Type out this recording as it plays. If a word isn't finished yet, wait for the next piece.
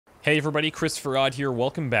Hey everybody, ChristopherOdd here.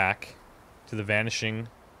 Welcome back to the Vanishing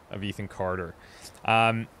of Ethan Carter.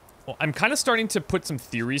 Well, I'm kind of starting to put some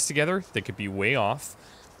theories together that could be way off,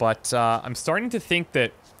 but I'm starting to think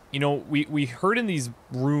that, you know, we heard in these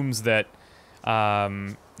rooms that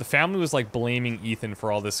the family was like blaming Ethan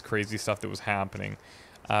for all this crazy stuff that was happening.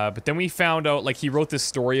 But then we found out, like, he wrote this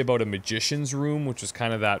story about a magician's room, which was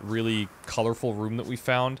kind of that really colorful room that we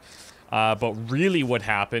found. But really what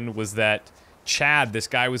happened was that Chad, this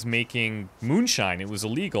guy, was making moonshine. It was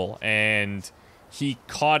illegal, and he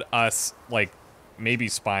caught us, like, maybe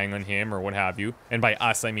spying on him or what have you. And by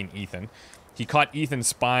us, I mean Ethan. He caught Ethan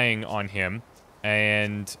spying on him,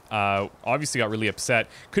 and obviously got really upset.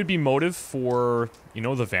 Could be motive for, you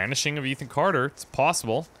know, the vanishing of Ethan Carter. It's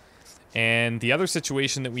possible. And the other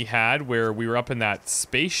situation that we had where we were up in that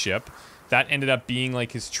spaceship, that ended up being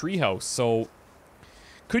like his treehouse. So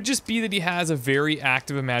could just be that he has a very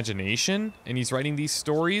active imagination and he's writing these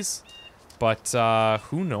stories, but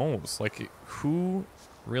who knows? Like, who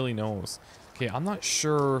really knows? Okay, I'm not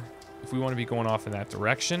sure if we want to be going off in that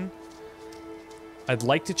direction. I'd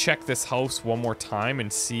like to check this house one more time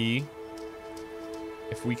and see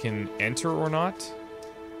if we can enter or not.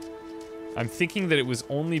 I'm thinking that it was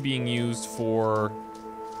only being used for...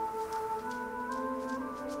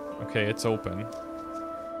 Okay, it's open.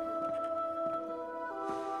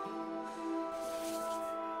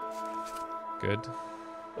 Good.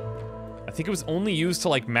 I think it was only used to,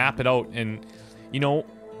 like, map it out, and, you know,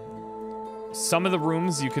 some of the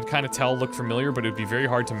rooms you could kind of tell look familiar, but it would be very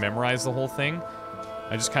hard to memorize the whole thing.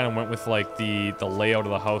 I just kind of went with, like, the layout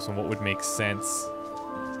of the house and what would make sense.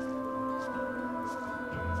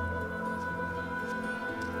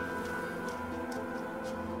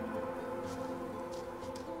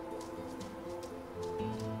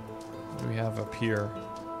 What do we have up here?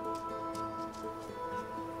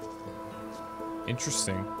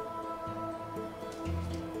 Interesting.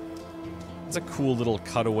 It's a cool little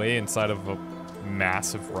cutaway inside of a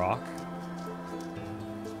massive rock.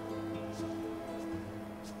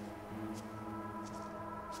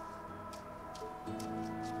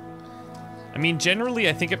 I mean, generally,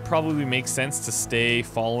 I think it probably makes sense to stay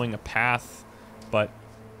following a path, but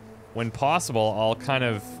when possible, I'll kind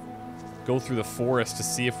of go through the forest to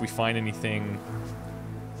see if we find anything.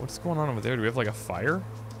 What's going on over there? Do we have, like, a fire?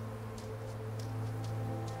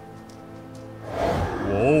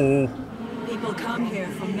 Whoa. People come here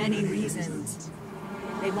for many reasons.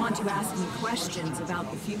 They want to ask me questions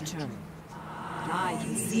about the future. But I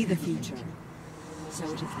can see the future. So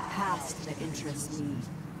it is the past that interests me.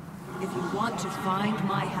 If you want to find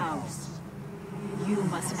my house, you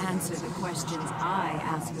must answer the questions I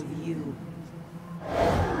ask of you.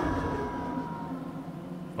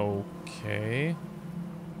 Okay.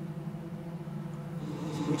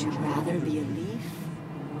 Would you rather be a leaf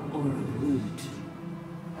or a root?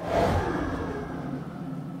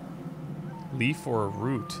 Leaf or a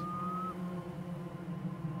root?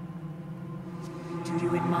 Do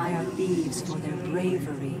you admire thieves for their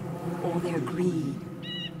bravery or their greed?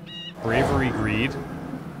 Bravery, greed.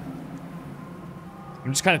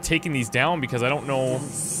 I'm just kind of taking these down because I don't know.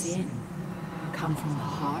 Does sin come from the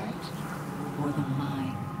heart or the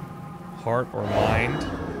mind? Heart or mind?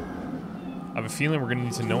 I have a feeling we're gonna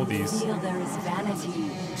need to know these. I feel there is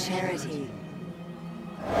vanity and charity.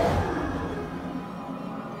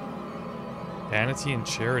 Vanity and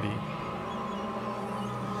charity.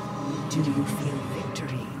 Do you feel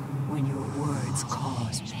victory when your words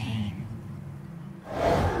cause pain?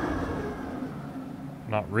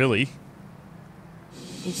 Not really.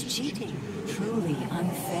 Is cheating truly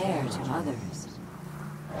unfair to others?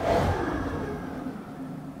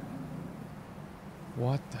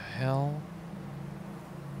 What the hell?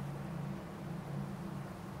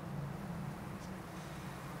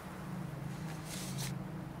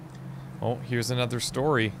 Oh, here's another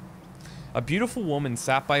story. A beautiful woman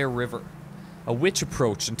sat by a river. A witch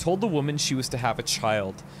approached and told the woman she was to have a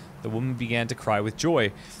child. The woman began to cry with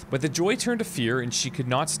joy, but the joy turned to fear and she could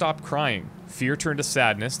not stop crying. Fear turned to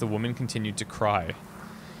sadness. The woman continued to cry.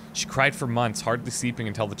 She cried for months, hardly sleeping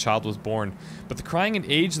until the child was born, but the crying had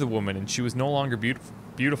aged the woman and she was no longer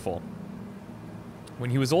beautiful.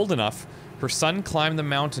 When he was old enough, her son climbed the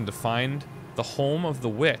mountain to find the home of the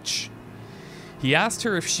witch. He asked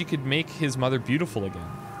her if she could make his mother beautiful again.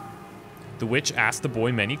 The witch asked the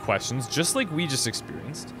boy many questions, just like we just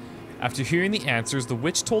experienced. After hearing the answers, the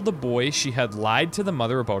witch told the boy she had lied to the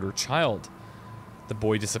mother about her child. The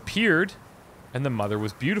boy disappeared, and the mother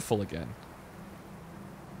was beautiful again.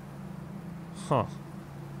 Huh.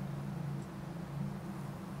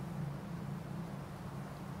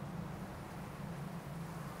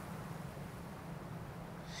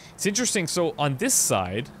 It's interesting, so on this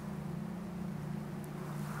side...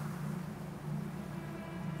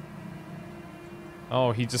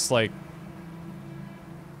 Oh, he just like...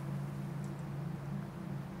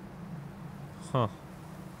 Huh.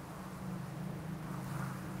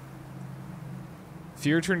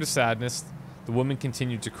 Fear turned to sadness. The woman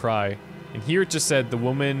continued to cry. And here it just said the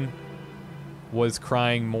woman was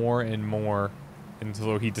crying more and more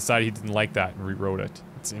until he decided he didn't like that and rewrote it.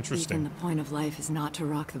 It's interesting. Ethan, the point of life is not to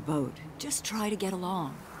rock the boat. Just try to get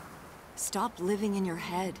along. Stop living in your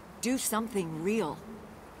head. Do something real.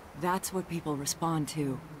 That's what people respond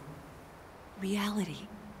to. Reality.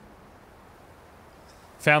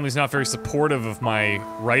 Family's not very supportive of my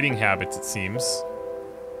writing habits, it seems.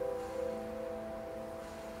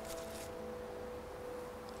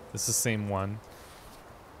 This is the same one.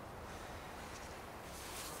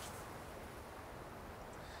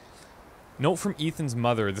 Note from Ethan's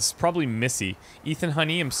mother. This is probably Missy. Ethan,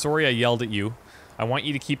 honey, I'm sorry I yelled at you. I want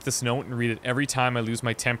you to keep this note and read it every time I lose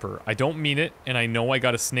my temper. I don't mean it, and I know I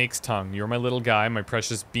got a snake's tongue. You're my little guy, my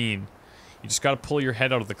precious bean. You just gotta pull your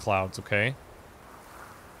head out of the clouds, okay?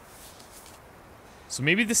 So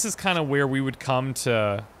maybe this is kind of where we would come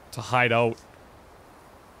to hide out.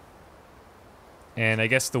 And I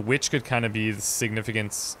guess the witch could kind of be the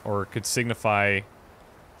significance, or could signify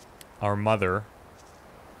our mother.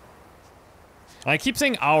 And I keep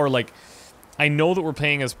saying our, like, I know that we're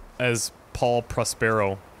playing as Paul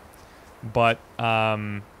Prospero, but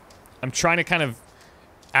I'm trying to kind of,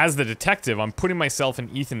 as the detective, I'm putting myself in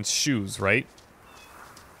Ethan's shoes, right?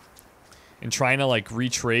 And trying to, like,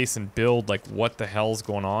 retrace and build, like, what the hell's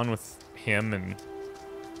going on with him and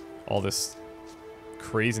all this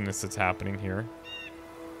craziness that's happening here.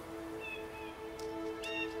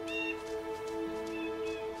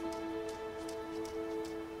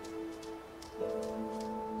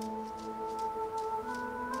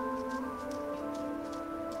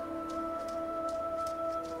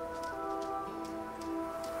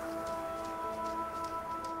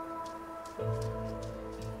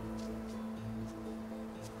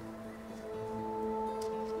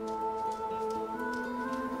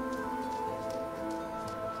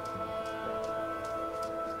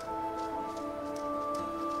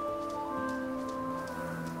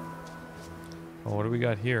 Oh, what do we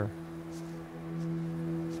got here?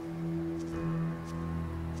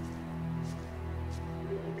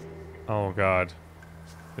 Oh god.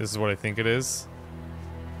 This is what I think it is.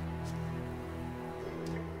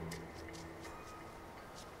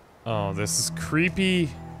 Oh, this is creepy.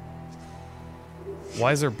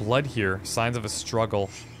 Why is there blood here? Signs of a struggle.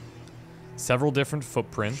 Several different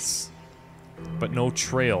footprints, but no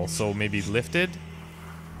trail, so maybe lifted?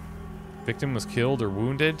 Victim was killed or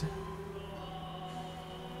wounded?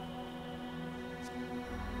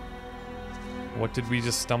 What did we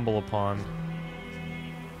just stumble upon?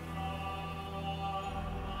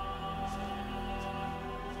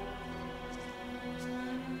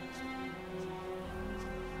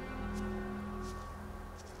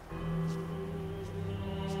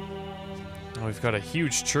 Oh, we've got a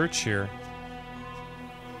huge church here.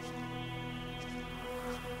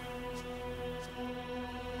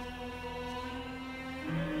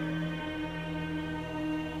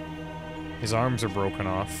 His arms are broken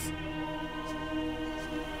off.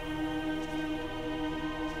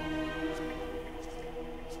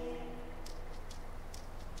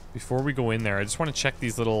 Before we go in there, I just want to check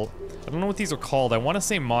these little... I don't know what these are called. I want to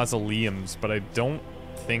say mausoleums, but I don't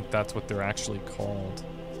think that's what they're actually called.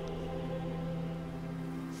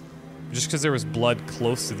 Just because there was blood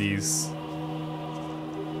close to these.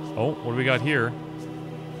 Oh, what do we got here?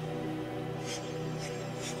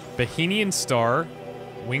 Bohemian Star,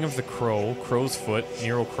 Wing of the Crow, Crow's Foot,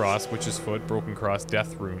 Nero Cross, Witch's Foot, Broken Cross,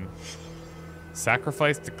 Death Rune.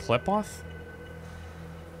 Sacrifice to Klepoth?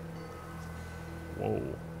 Whoa.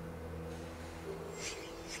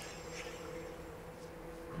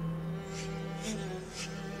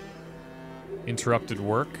 Interrupted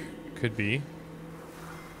work? Could be.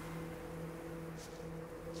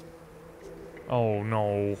 Oh,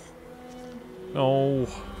 no. No.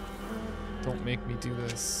 Don't make me do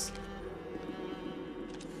this.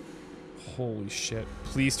 Holy shit.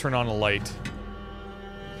 Please turn on a light.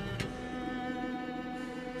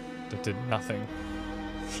 That did nothing.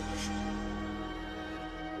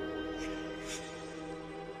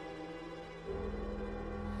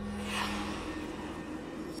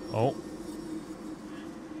 Oh.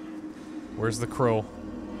 Where's the crow?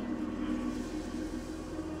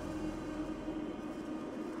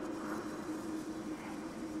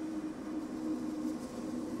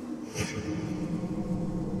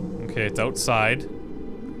 Okay, it's outside.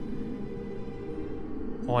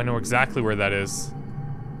 Oh, I know exactly where that is.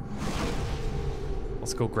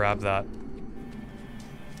 Let's go grab that.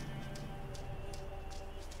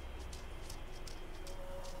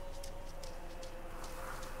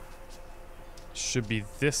 Should be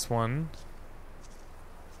this one.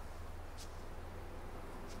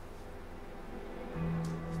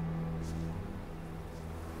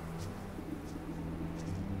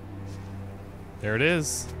 There it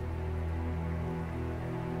is.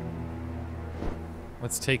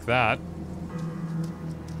 Let's take that.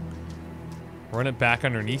 Run it back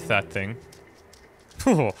underneath that thing.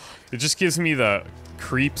 It just gives me the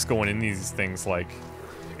creeps going in these things, like,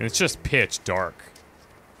 and it's just pitch dark.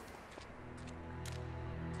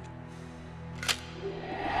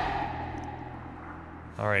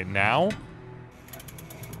 Alright, now.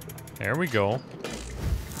 There we go.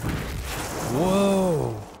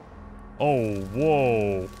 Whoa. Oh,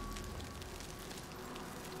 whoa.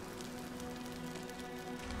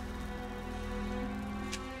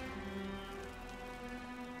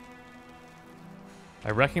 I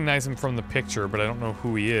recognize him from the picture, but I don't know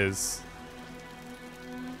who he is.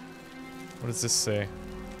 What does this say?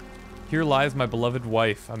 Here lies my beloved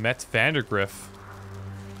wife, Amet Vandergriff.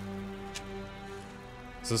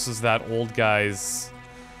 So this is that old guy's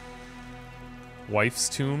wife's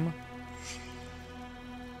tomb.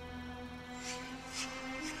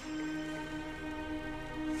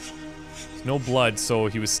 There's no blood, so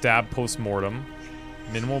he was stabbed post-mortem.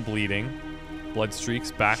 Minimal bleeding. Blood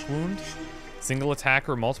streaks, back wound. Single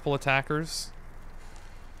attacker, multiple attackers.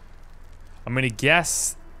 I'm gonna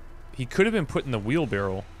guess he could have been put in the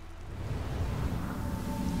wheelbarrow.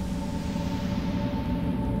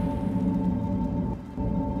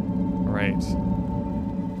 Alright.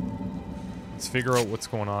 Let's figure out what's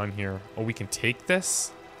going on here. Oh, we can take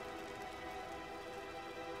this?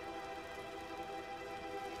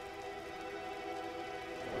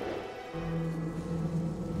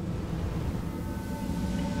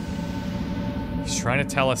 He's trying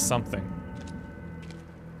to tell us something.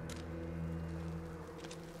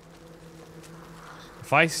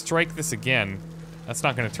 If I strike this again, that's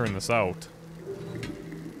not going to turn this out.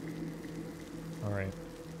 Alright.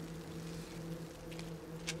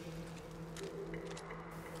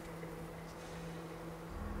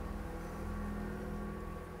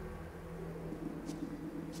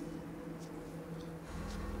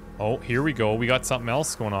 Oh, here we go. We got something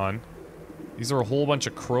else going on. These are a whole bunch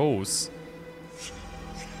of crows.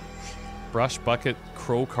 Brush bucket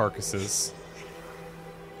crow carcasses.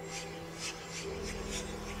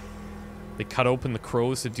 They cut open the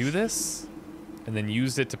crows to do this, and then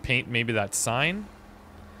used it to paint maybe that sign.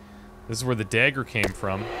 This is where the dagger came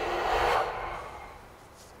from.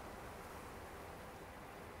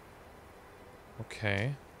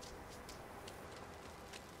 Okay.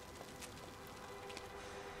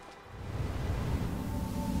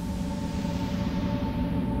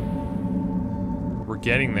 We're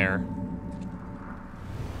getting there.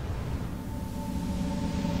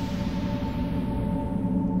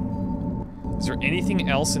 Is there anything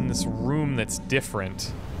else in this room that's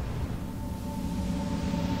different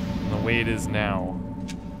than the way it is now?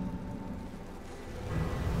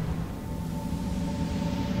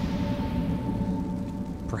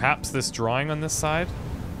 Perhaps this drawing on this side?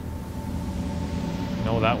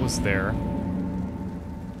 No, that was there.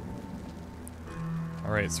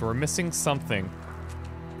 Alright, so we're missing something.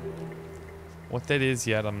 What that is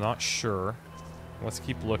yet, I'm not sure. Let's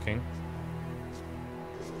keep looking.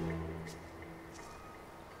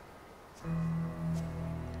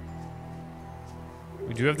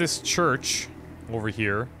 We do have this church over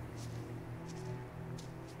here.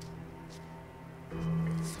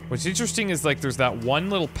 What's interesting is, like, there's that one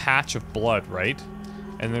little patch of blood, right?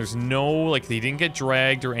 And there's no, like, they didn't get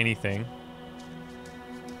dragged or anything.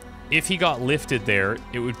 If he got lifted there,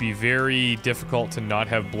 it would be very difficult to not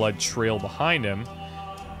have blood trail behind him.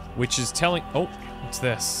 Which is telling... Oh, what's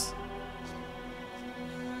this?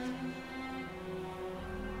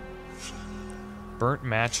 Burnt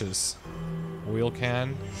matches. Oil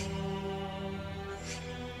can.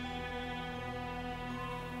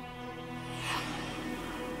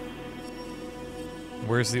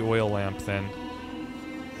 Where's the oil lamp then?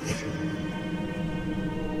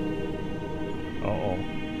 Uh-oh.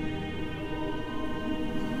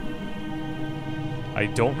 I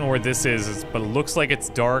don't know where this is, but it looks like it's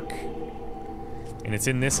dark. And it's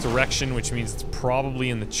in this direction, which means it's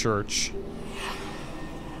probably in the church.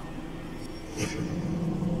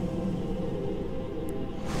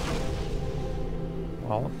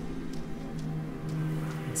 Well,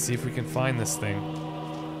 let's see if we can find this thing.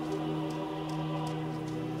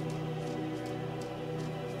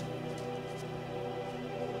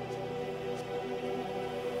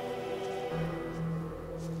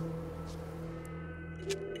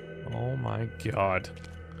 My God.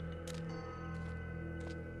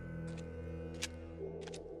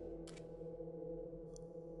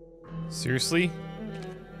 Seriously?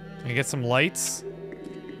 Can I get some lights?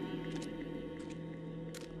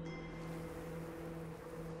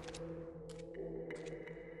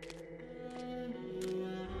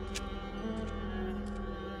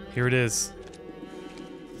 Here it is.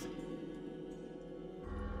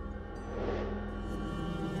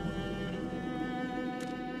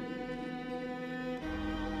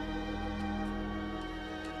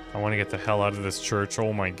 I want to get the hell out of this church.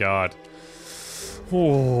 Oh my God.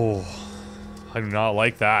 Oh, I do not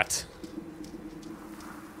like that.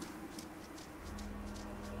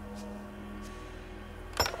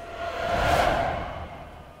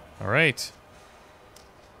 All right.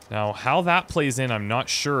 Now, how that plays in, I'm not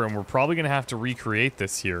sure, and we're probably going to have to recreate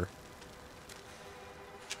this here.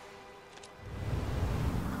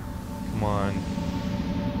 Come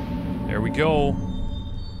on. There we go.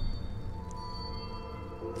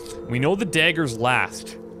 We know the daggers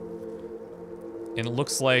last. And it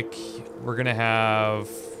looks like we're gonna have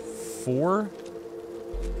 4.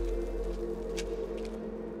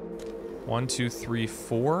 1, 2, 3,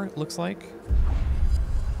 4, it looks like.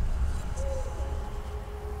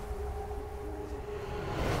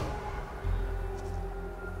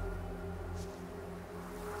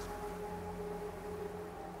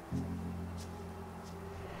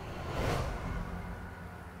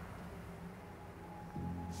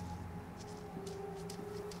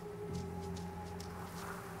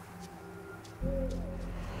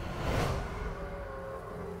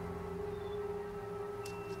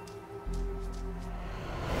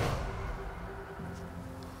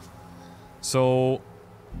 So,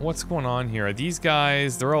 what's going on here? Are these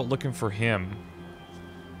guys, they're out looking for him.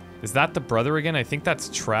 Is that the brother again? I think that's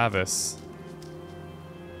Travis.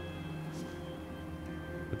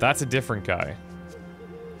 But that's a different guy.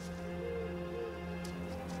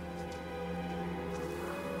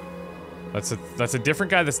 That's a different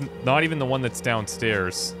guy that's not even the one that's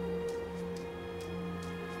downstairs.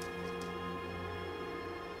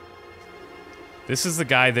 This is the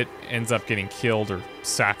guy that ends up getting killed or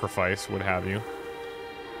sacrificed, what have you.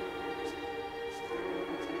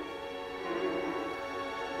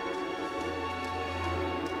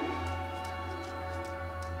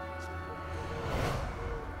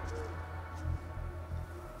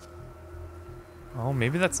 Oh,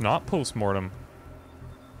 maybe that's not post-mortem.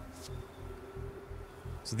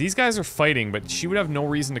 So these guys are fighting, but she would have no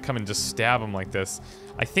reason to come and just stab him like this.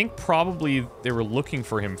 I think probably they were looking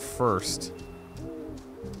for him first.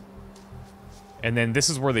 And then this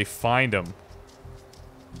is where they find him.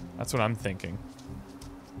 That's what I'm thinking.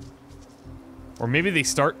 Or maybe they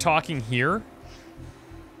start talking here.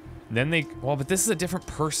 Then they... Well, but this is a different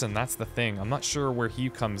person. That's the thing. I'm not sure where he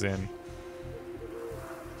comes in.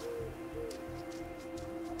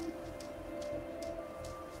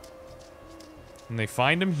 And they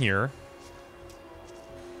find him here.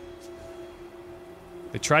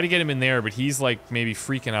 They try to get him in there, but he's like maybe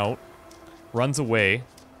freaking out. Runs away.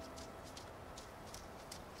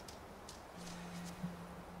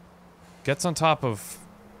 Gets on top of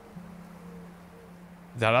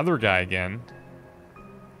that other guy again.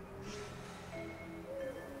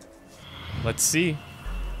 Let's see.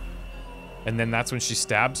 And then that's when she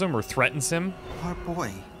stabs him or threatens him. Our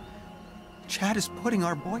boy. Chad is putting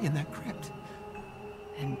our boy in that crypt.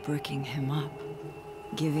 And bricking him up.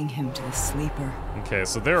 Giving him to the sleeper. Okay,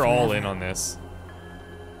 so they're all in on this.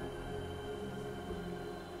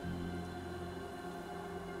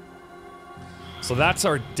 So that's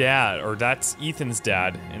our dad, or that's Ethan's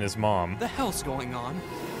dad and his mom. The hell's going on?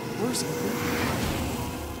 Where's...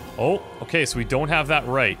 Oh, okay, so we don't have that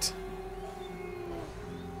right.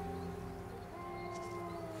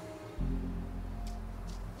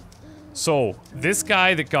 So, this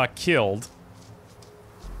guy that got killed...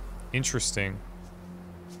 Interesting.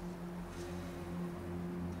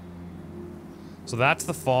 So that's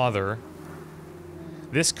the father.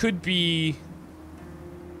 This could be...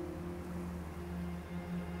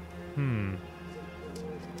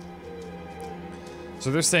 So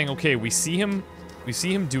they're saying, okay, we see him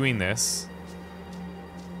doing this.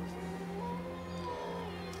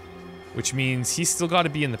 Which means he's still got to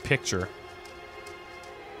be in the picture.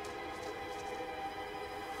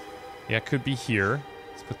 Yeah, it could be here.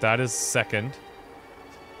 Let's put that as second.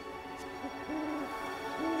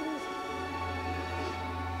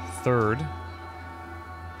 Third.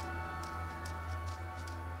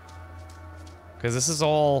 Because this is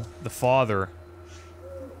all the father.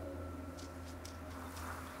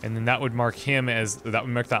 And then that would mark him as... That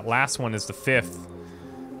would mark that last one as the 5th.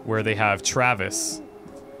 Where they have Travis.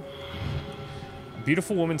 A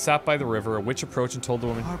beautiful woman sat by the river. A witch approached and told the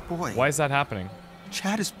woman... Our boy. Why is that happening?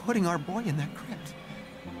 Chad is putting our boy in that crypt.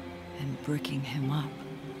 And bricking him up.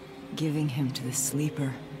 Giving him to the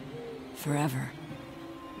sleeper. Forever.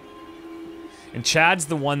 And Chad's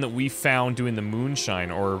the one that we found doing the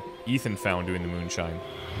moonshine, or Ethan found doing the moonshine.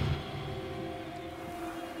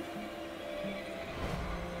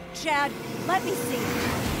 Chad, let me see.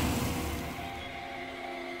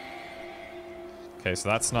 Okay, so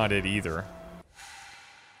that's not it either.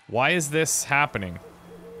 Why is this happening?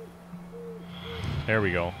 There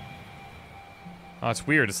we go. Oh, it's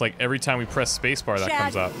weird. It's like every time we press spacebar that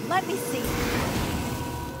comes up. Let me see.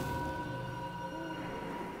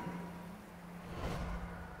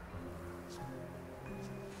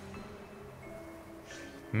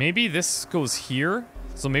 Maybe this goes here?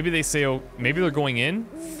 So maybe they say, oh, maybe they're going in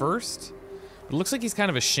first? It looks like he's kind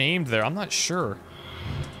of ashamed there. I'm not sure.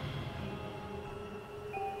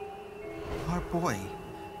 Our boy.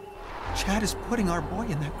 Chad is putting our boy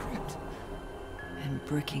in that crypt. And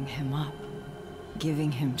bricking him up.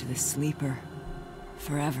 Giving him to the sleeper.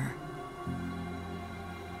 Forever.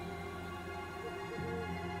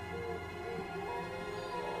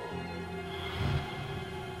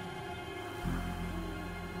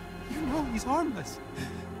 You know he's harmless.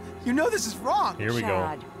 You know this is wrong. Here we go.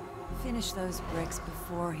 Chad, finish those bricks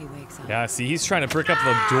before he wakes up. Yeah, see, he's trying to brick up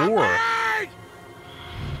the door.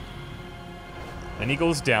 Then he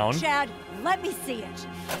goes down. Chad, let me see it.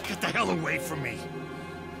 Get the hell away from me.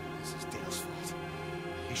 This is Dale's fault.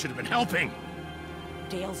 He should have been helping.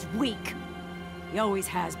 Dale's weak. He always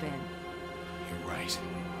has been. You're right.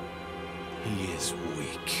 He is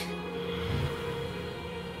weak.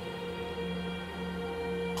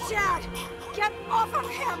 Chad, get off of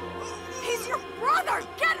him! He's your brother!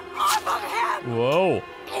 Get off of him! Whoa.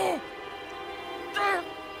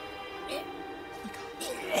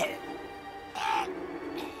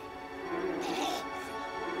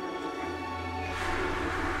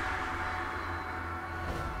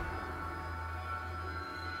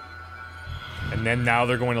 And then now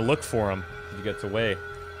they're going to look for him. He gets away.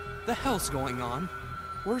 The hell's going on?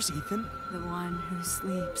 Where's Ethan? The one who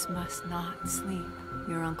sleeps must not sleep.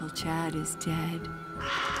 Your Uncle Chad is dead.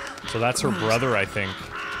 So that's her brother, I think.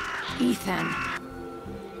 Ethan.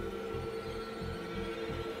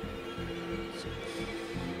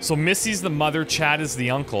 So Missy's the mother, Chad is the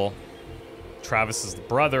uncle, Travis is the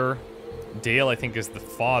brother, Dale, I think, is the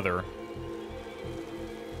father.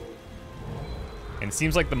 And it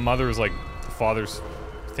seems like the mother is like,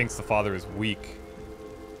 thinks the father is weak.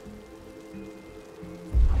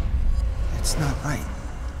 It's not right.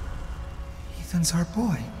 Ethan's our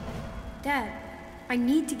boy. Dad, I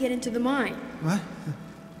need to get into the mine. What?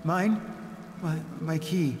 Mine? My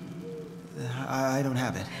key. I don't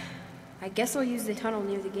have it. I guess I'll use the tunnel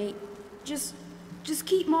near the gate. Just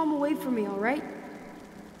keep Mom away from me, all right?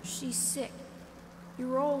 She's sick.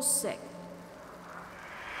 You're all sick.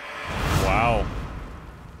 Wow.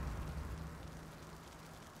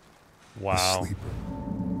 Wow. Sleeper.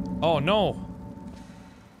 Oh no.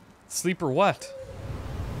 Sleeper what?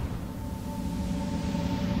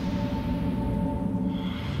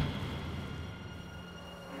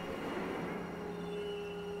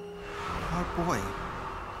 Our boy.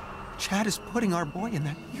 Chad is putting our boy in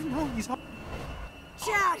that. You know he's up.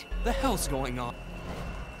 Chad! The hell's going on?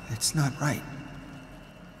 It's not right.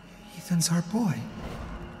 Ethan's our boy.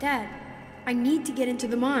 Dad, I need to get into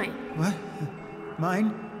the mine. What?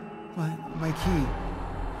 Mine? My key.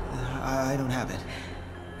 I don't have it.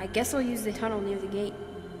 I guess I'll use the tunnel near the gate.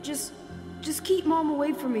 Just keep Mom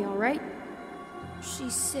away from me, all right?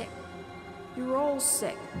 She's sick. You're all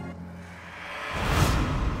sick.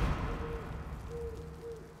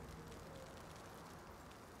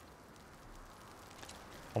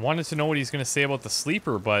 I wanted to know what he's going to say about the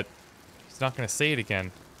sleeper, but he's not going to say it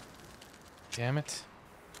again. Damn it.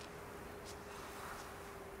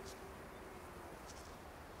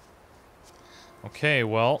 Okay,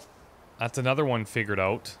 well, that's another one figured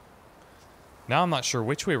out. Now I'm not sure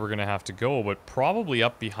which way we're going to have to go, but probably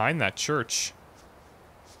up behind that church.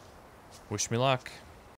 Wish me luck.